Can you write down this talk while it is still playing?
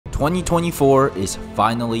2024 is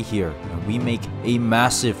finally here, and we make a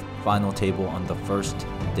massive final table on the first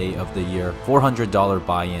day of the year. $400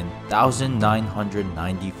 buy-in,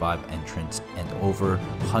 1,995 entrants, and over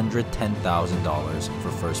 $110,000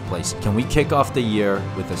 for first place. Can we kick off the year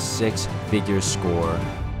with a six-figure score?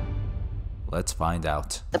 Let's find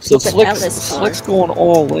out. So Slick's going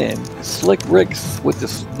all in. Slick Rick's with the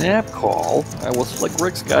snap call. All right, well, Slick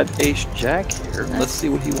Rick's got Ace Jack here. Let's see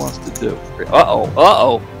what he wants to do.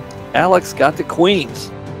 Uh-oh. Alex got the queens.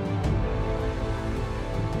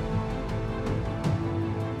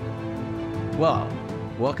 Well,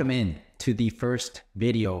 welcome in to the first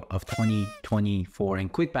video of 2024 and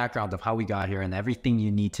quick background of how we got here and everything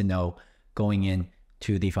you need to know going in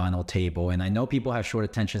to the final table. And I know people have short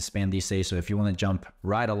attention span these days, so if you want to jump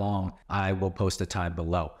right along, I will post a time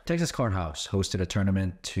below. Texas Card House hosted a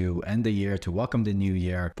tournament to end the year, to welcome the new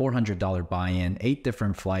year. $400 buy-in, 8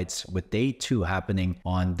 different flights, with day 2 happening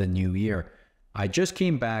on the new year. I just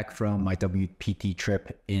came back from my WPT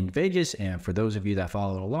trip in Vegas, and for those of you that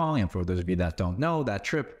followed along, and for those of you that don't know, that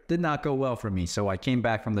trip did not go well for me. So I came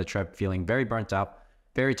back from the trip feeling very burnt out,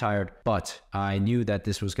 very tired, but I knew that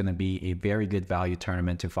this was going to be a very good value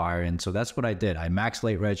tournament to fire in. So that's what I did. I maxed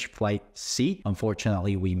late reg flight C.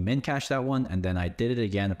 Unfortunately, we min cashed that one, and then I did it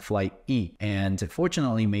again flight E, and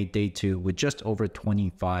fortunately made day 2 with just over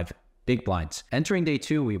 25 big blinds. Entering day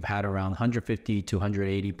 2, we've had around 150 to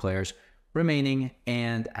 180 players remaining,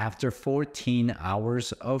 and after 14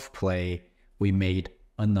 hours of play, we made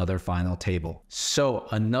another final table. So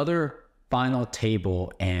another final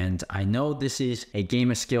table, and I know this is a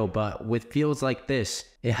game of skill, but with fields like this,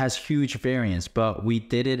 it has huge variance, but we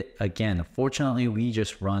did it again. Fortunately, we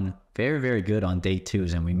just run very good on day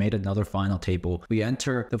 2s, and we made another final table. We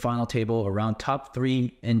enter the final table around top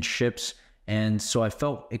 3 in chips, and so I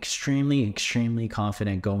felt extremely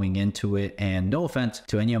confident going into it. And no offense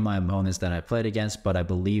to any of my opponents that I played against, but I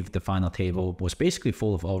believe the final table was basically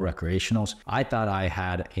full of all recreationals. I thought I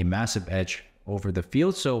had a massive edge over the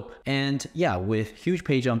field. So, and yeah, with huge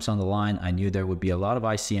pay jumps on the line, I knew there would be a lot of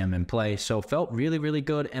ICM in play. So felt really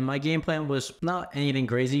good. And my game plan was not anything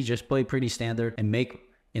crazy, just play pretty standard and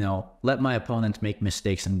let my opponents make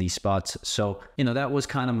mistakes in these spots. So, that was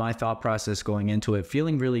kind of my thought process going into it.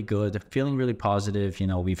 Feeling really good, feeling really positive.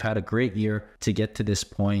 We've had a great year to get to this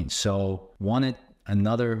point. So wanted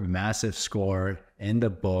another massive score in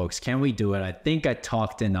the books. Can we do it? I think I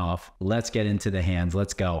talked enough. Let's get into the hands.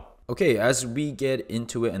 Let's go. Okay, as we get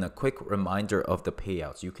into it, and a quick reminder of the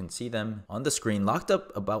payouts. You can see them on the screen. Locked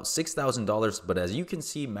up about $6,000, but as you can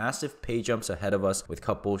see, massive pay jumps ahead of us with a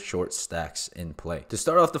couple short stacks in play. To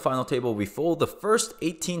start off the final table, we fold the first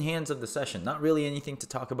 18 hands of the session. Not really anything to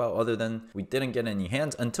talk about other than we didn't get any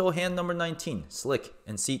hands until hand number 19. Slick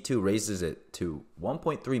in seat 2 raises it to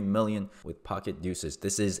 1.3 million with pocket deuces.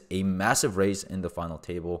 This is a massive raise in the final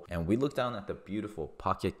table, and we look down at the beautiful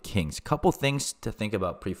pocket kings. Couple things to think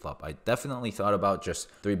about pre-flop. I definitely thought about just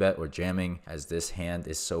 3-bet or jamming, as this hand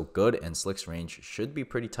is so good and Slick's range should be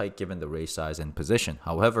pretty tight given the raise size and position.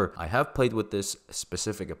 However, I have played with this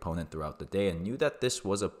specific opponent throughout the day and knew that this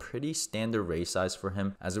was a pretty standard raise size for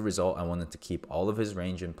him. As a result, I wanted to keep all of his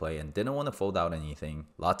range in play and didn't want to fold out anything.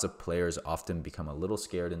 Lots of players often become a little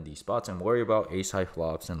scared in these spots and worry about ace high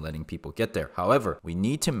flops and letting people get there. However, we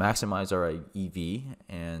need to maximize our EV,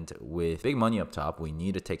 and with big money up top, we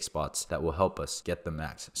need to take spots that will help us get the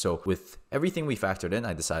max. So with everything we factored in,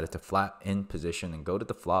 I decided to flat in position and go to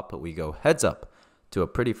the flop, but we go heads up to a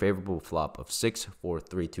pretty favorable flop of 6, 4,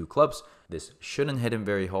 3, 2 clubs. This shouldn't hit him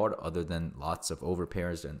very hard other than lots of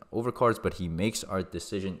overpairs and overcards, but he makes our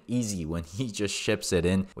decision easy when he just ships it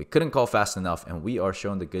in. We couldn't call fast enough, and we are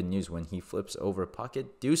shown the good news when he flips over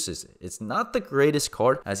pocket deuces. It's not the greatest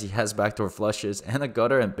card, as he has backdoor flushes and a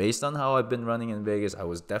gutter, and based on how I've been running in Vegas, I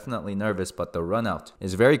was definitely nervous, but the run out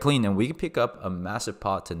is very clean, and we can pick up a massive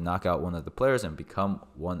pot to knock out one of the players and become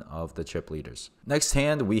one of the chip leaders. Next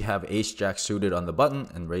hand, we have ace jack suited on the button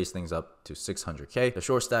and raise things up to 600k. The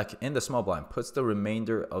short stack in the small blind puts the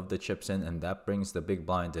remainder of the chips in, and that brings the big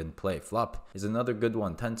blind in play. Flop is another good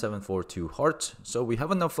one, 10, 7, 4, 2 hearts. So we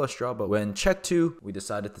have enough flush draw, but when check 2, we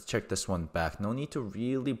decided to check this one back. No need to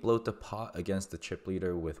really bloat the pot against the chip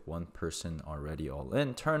leader with one person already all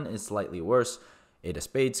in. Turn is slightly worse. 8 of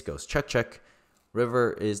spades goes check.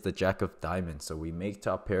 River is the jack of diamonds, so we make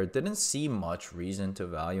top pair. Didn't see much reason to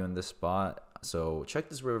value in this spot. So check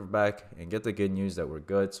this river back and get the good news that we're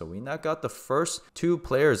good. So we knock out the first 2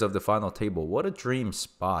 players of the final table. What a dream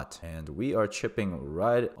spot. And we are chipping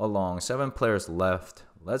right along. 7 players left.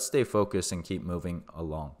 let's stay focused and keep moving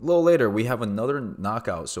along. A little later, we have another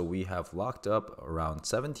knockout. So we have locked up around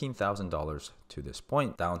 $17,000 to this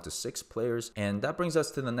point, down to 6 players. And that brings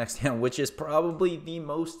us to the next hand, which is probably the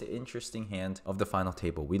most interesting hand of the final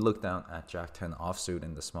table. We look down at Jack 10 offsuit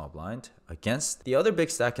in the small blind against the other big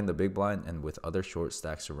stack in the big blind, and with other short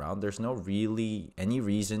stacks around, there's no really any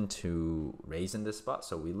reason to raise in this spot.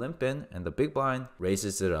 So we limp in, and the big blind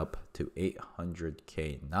raises it up to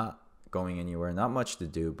 800K. Not going anywhere, not much to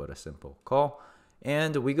do, but a simple call.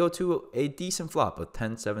 And we go to a decent flop, a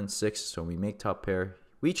 10-7-6. So we make top pair,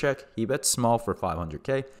 we check, he bets small for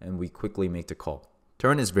 500K, and we quickly make the call.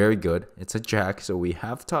 Turn is very good. It's a jack, so we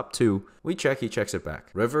have top 2. We check, he checks it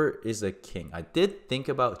back. River is a king. I did think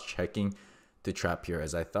about checking to trap here,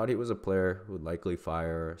 as I thought he was a player who would likely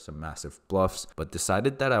fire some massive bluffs, but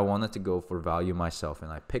decided that I wanted to go for value myself,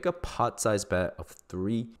 and I pick a pot size bet of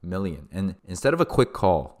 3 million. And instead of a quick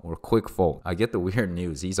call or quick fold, I get the weird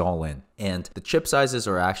news, he's all in. And the chip sizes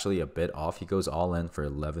are actually a bit off. He goes all in for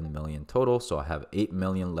 11 million total, so I have 8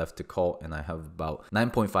 million left to call, and I have about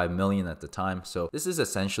 9.5 million at the time. So this is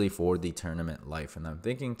essentially for the tournament life, and I'm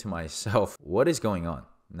thinking to myself, what is going on?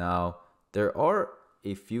 Now, there are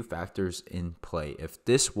a few factors in play. If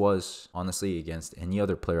this was honestly against any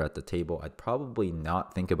other player at the table, I'd probably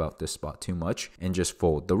not think about this spot too much and just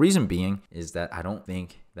fold. The reason being is that I don't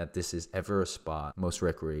think that this is ever a spot most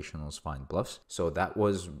recreationals find bluffs. So that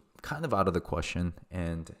was kind of out of the question.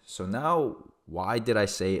 And so now, why did I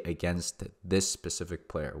say against this specific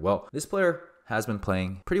player? Well, this player has been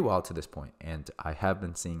playing pretty well to this point, and I have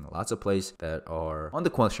been seeing lots of plays that are on the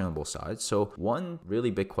questionable side. So one really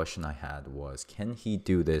big question I had was, can he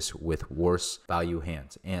do this with worse value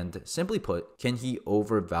hands? And simply put, can he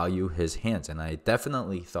overvalue his hands? And I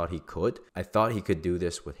definitely thought he could. I thought he could do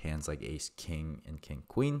this with hands like ace king and king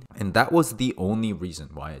queen, and that was the only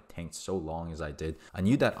reason why it tanked so long as I did. I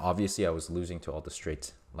knew that obviously I was losing to all the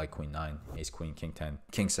straights like queen 9, ace queen, king 10,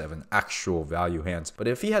 king 7, actual value hands. But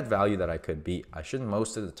if he had value that I could beat, I should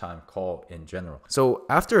most of the time call in general. So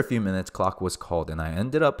after a few minutes, clock was called, and I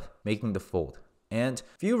ended up making the fold. And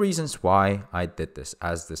few reasons why I did this.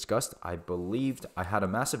 As discussed, I believed I had a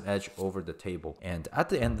massive edge over the table. And at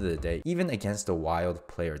the end of the day, even against a wild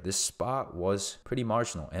player, this spot was pretty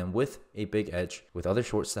marginal. And with a big edge, with other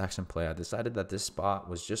short stacks in play, I decided that this spot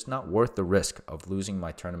was just not worth the risk of losing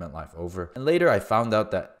my tournament life over. And later I found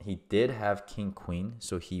out that he did have king queen,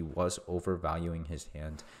 so he was overvaluing his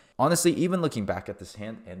hand. Honestly, even looking back at this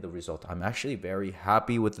hand and the result, I'm actually very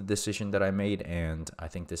happy with the decision that I made, and I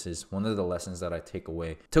think this is one of the lessons that I took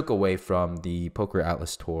away from the Poker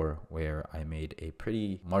Atlas Tour, where I made a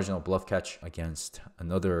pretty marginal bluff catch against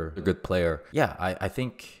another good player. Yeah, I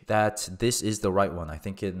think that this is the right one. I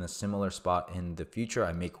think in a similar spot in the future,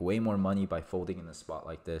 I make way more money by folding in a spot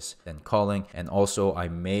like this than calling, and also I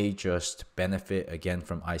may just benefit again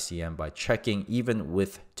from ICM by checking even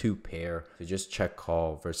with 2 pair to just check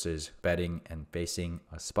call versus betting and facing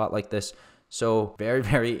a spot like this. So very,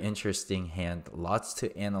 very interesting hand, lots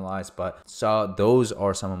to analyze, but those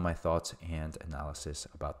are some of my thoughts and analysis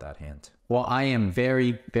about that hand. Well, I am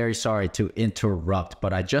very, very sorry to interrupt,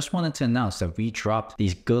 but I just wanted to announce that we dropped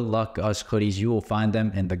these Good Luck Us hoodies. You will find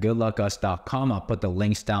them in the goodluckus.com. I'll put the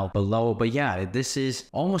links down below. But yeah, this is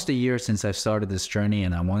almost a year since I started this journey,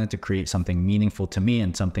 and I wanted to create something meaningful to me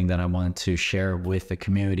and something that I wanted to share with the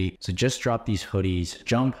community. So just drop these hoodies,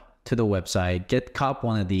 jump to the website, cop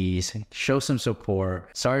one of these, show some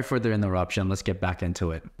support. Sorry for the interruption. Let's get back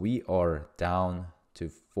into it. We are down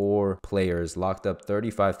to 4 players, locked up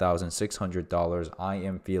 $35,600. I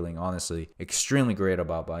am feeling honestly extremely great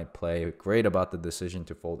about my play, great about the decision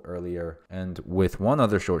to fold earlier, and with one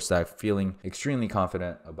other short stack, feeling extremely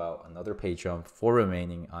confident about another pay jump. 4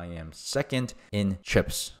 remaining, I am second in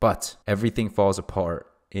chips, but everything falls apart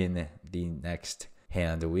in the next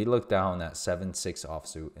hand. We look down at 7-6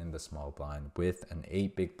 offsuit in the small blind with an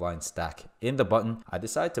 8 big blind stack in the button. I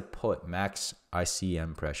decide to put max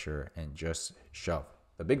ICM pressure and just shove.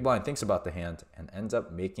 The big blind thinks about the hand and ends up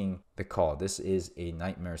making the call. This is a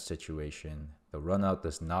nightmare situation. The run out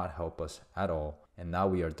does not help us at all. And now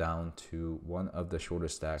we are down to one of the shorter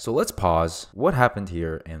stacks. So let's pause. What happened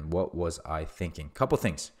here and what was I thinking? Couple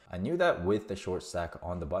things. I knew that with the short stack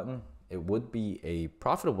on the button, it would be a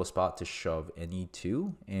profitable spot to shove any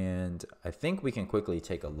 2, and I think we can quickly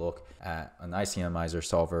take a look at an ICMizer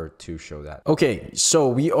solver to show that. Okay, so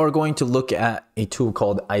we are going to look at a tool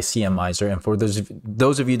called ICMizer, and for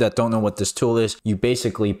those of you that don't know what this tool is, you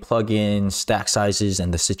basically plug in stack sizes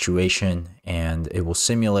and the situation, and it will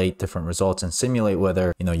simulate different results and simulate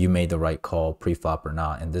whether, you know, you made the right call pre-flop or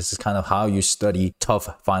not. And this is kind of how you study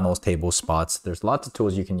tough finals table spots. There's lots of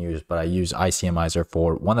tools you can use, but I use ICMizer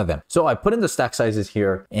for one of them. So I put in the stack sizes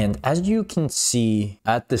here, and as you can see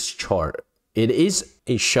at this chart, it is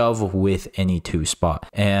a shove with any 2 spot.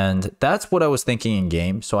 And that's what I was thinking in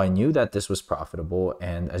game. So I knew that this was profitable.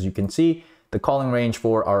 And as you can see, the calling range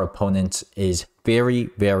for our opponents is very,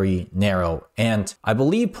 very narrow. And I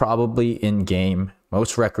believe probably in game,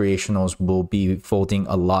 most recreationals will be folding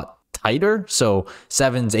a lot tighter. So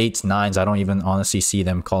 7s, 8s, 9s, I don't even honestly see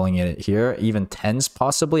them calling it here. Even 10s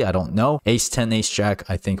possibly, I don't know. Ace 10, ace jack,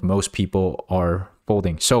 I think most people are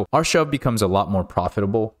folding. So our shove becomes a lot more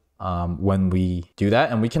profitable when we do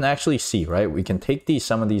that. And we can actually see, right? We can take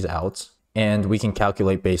some of these outs and we can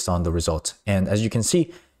calculate based on the results. And as you can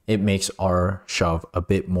see, it makes our shove a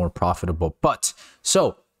bit more profitable. But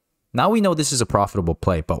so now we know this is a profitable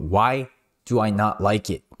play, but why do I not like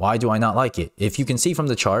it? Why do I not like it? If you can see from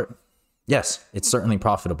the chart, yes, it's certainly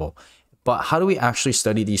profitable. But how do we actually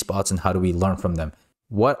study these spots and how do we learn from them?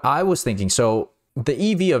 What I was thinking, so the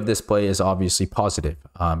EV of this play is obviously positive,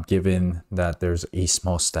 given that there's a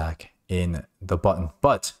small stack in the button.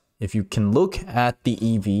 But if you can look at the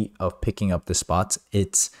EV of picking up the spots,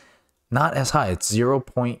 it's not as high. It's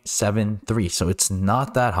 0.73. So it's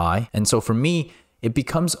not that high. And so for me, it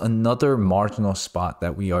becomes another marginal spot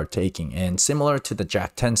that we are taking. And similar to the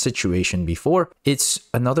Jack 10 situation before, it's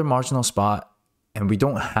another marginal spot. And we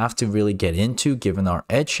don't have to really get into given our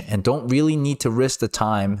edge and don't really need to risk the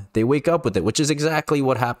time they wake up with it, which is exactly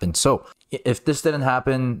what happened. So if this didn't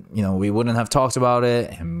happen, you know, we wouldn't have talked about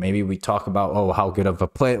it. And maybe we talk about, oh, how good of a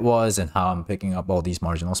play it was and how I'm picking up all these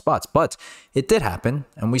marginal spots. But it did happen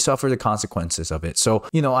and we suffer the consequences of it. So,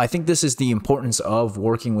 you know, I think this is the importance of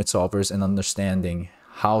working with solvers and understanding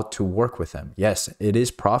how to work with them. Yes, it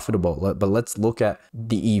is profitable, but let's look at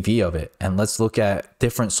the EV of it and let's look at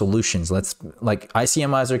different solutions. Like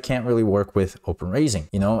ICMizer can't really work with open raising,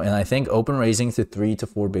 you know, and I think open raising to 3 to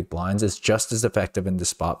 4 big blinds is just as effective in the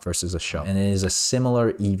spot versus a shove. And it is a similar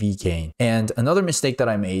EV gain. And another mistake that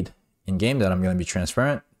I made in game that I'm going to be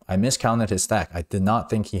transparent, I miscounted his stack. I did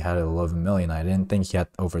not think he had 11 million. I didn't think he had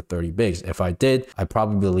over 30 bigs. If I did, I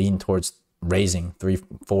probably lean towards raising 3,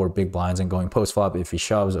 4 big blinds and going post flop. If he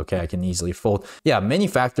shoves, okay, I can easily fold. Yeah, many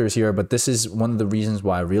factors here, but this is one of the reasons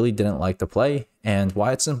why I really didn't like the play and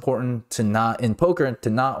why it's important to not, in poker, to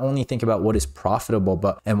not only think about what is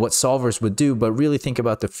profitable and what solvers would do, but really think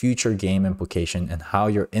about the future game implication and how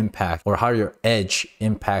your impact or how your edge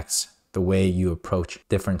impacts the way you approach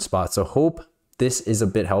different spots. So hope this is a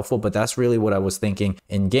bit helpful, but that's really what I was thinking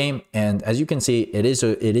in game. And as you can see, it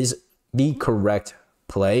is the correct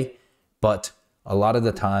play. But a lot of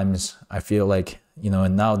the times I feel like, you know,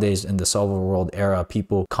 and nowadays in the solver world era,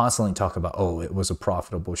 people constantly talk about, oh, it was a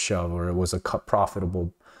profitable shove or it was a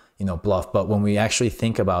profitable, you know, bluff. But when we actually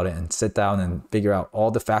think about it and sit down and figure out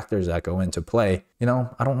all the factors that go into play, you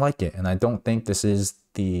know, I don't like it. And I don't think this is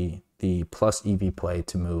the plus EV play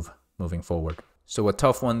to moving forward. So a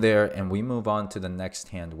tough one there, and we move on to the next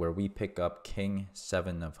hand where we pick up King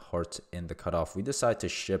 7 of hearts in the cutoff. We decide to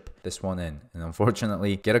ship this one in and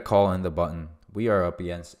unfortunately get a call in the button. We are up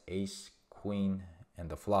against ace, queen, and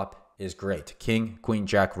the flop is great. King, queen,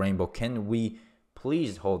 jack, rainbow. Can we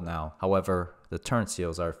please hold now? However, the turn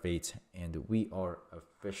seals our fate and we are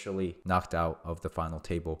officially knocked out of the final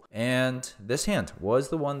table. And this hand was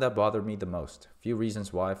the one that bothered me the most. A few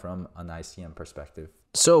reasons why from an ICM perspective.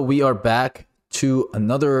 So we are back to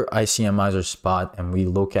another ICMizer spot and we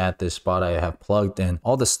look at this spot I have plugged in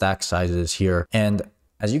all the stack sizes here. And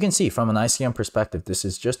as you can see from an ICM perspective, this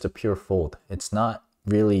is just a pure fold. It's not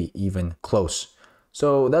really even close.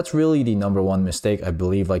 So that's really the number one mistake. I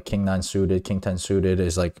believe like King 9 suited, King 10 suited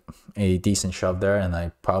is like a decent shove there and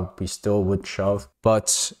I probably still would shove.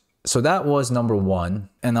 But so that was number one.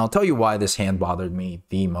 And I'll tell you why this hand bothered me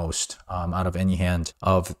the most out of any hand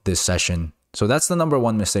of this session. So that's the number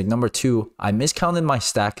one mistake. Number two, I miscounted my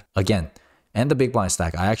stack again and the big blind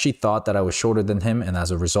stack. I actually thought that I was shorter than him. And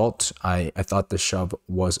as a result, I thought the shove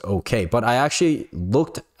was okay. But I actually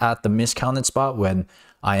looked at the miscounted spot when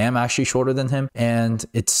I am actually shorter than him. And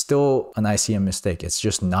it's still an ICM mistake. It's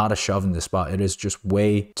just not a shove in this spot. It is just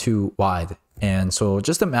way too wide. And so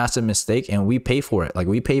just a massive mistake and we pay for it. Like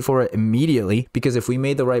we pay for it immediately because if we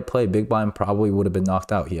made the right play, big blind probably would have been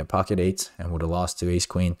knocked out. He had pocket eights and would have lost to ace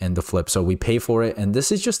queen and the flip. So we pay for it. And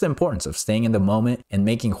this is just the importance of staying in the moment and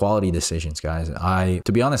making quality decisions, guys.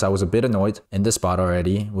 To be honest, I was a bit annoyed in this spot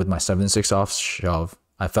already with my 7-6 off shove.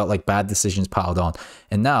 I felt like bad decisions piled on.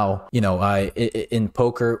 And now, you know, in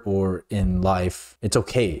poker or in life, it's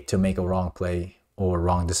okay to make a wrong play or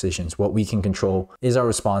wrong decisions. What we can control is our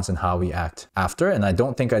response and how we act after. And I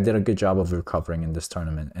don't think I did a good job of recovering in this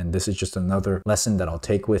tournament. And this is just another lesson that I'll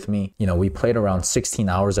take with me. You know, we played around 16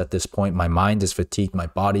 hours at this point. My mind is fatigued. My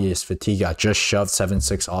body is fatigued. I just shoved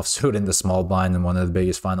 7-6 offsuit in the small blind in one of the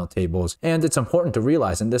biggest final tables. And it's important to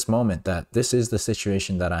realize in this moment that this is the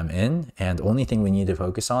situation that I'm in. And the only thing we need to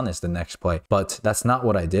focus on is the next play. But that's not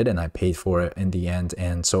what I did. And I paid for it in the end.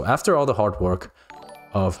 And so after all the hard work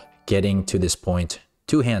of getting to this point,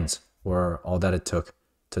 2 hands were all that it took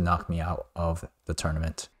to knock me out of the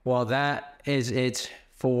tournament. Well, that is it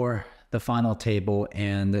for the final table,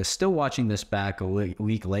 and still watching this back a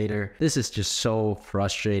week later, this is just so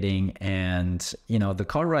frustrating. And you know, the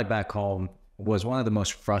car ride back home was one of the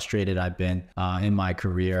most frustrated I've been in my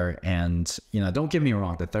career. And you know, don't get me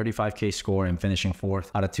wrong, the 35K score and finishing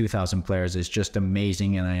 4th out of 2,000 players is just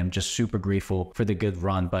amazing, and I am just super grateful for the good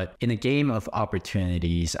run. But in a game of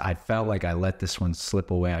opportunities, I felt like I let this one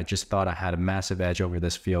slip away. I just thought I had a massive edge over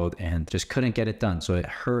this field and just couldn't get it done. So it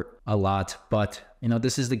hurt a lot, but you know,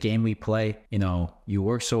 this is the game we play. You know, you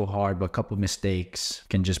work so hard, but a couple mistakes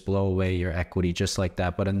can just blow away your equity just like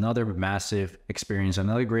that. But another massive experience,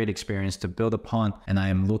 another great experience to build upon. And I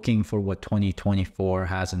am looking for what 2024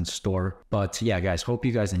 has in store. But yeah, guys, hope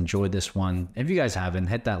you guys enjoyed this one. If you guys haven't,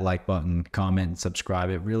 hit that like button, comment, and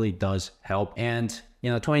subscribe. It really does help. And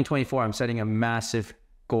you know, 2024, I'm setting a massive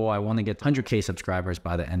goal. I want to get 100K subscribers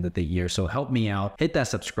by the end of the year. So help me out, hit that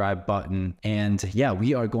subscribe button. And yeah,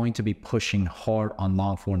 we are going to be pushing hard on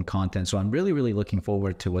long form content. So I'm really, really looking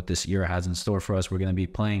forward to what this year has in store for us. We're going to be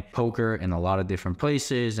playing poker in a lot of different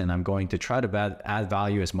places, and I'm going to try to add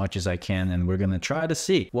value as much as I can. And we're going to try to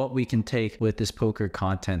see what we can take with this poker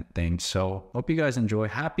content thing. So hope you guys enjoy.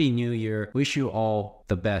 Happy New Year. Wish you all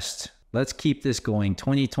the best. Let's keep this going.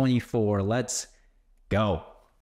 2024. Let's go.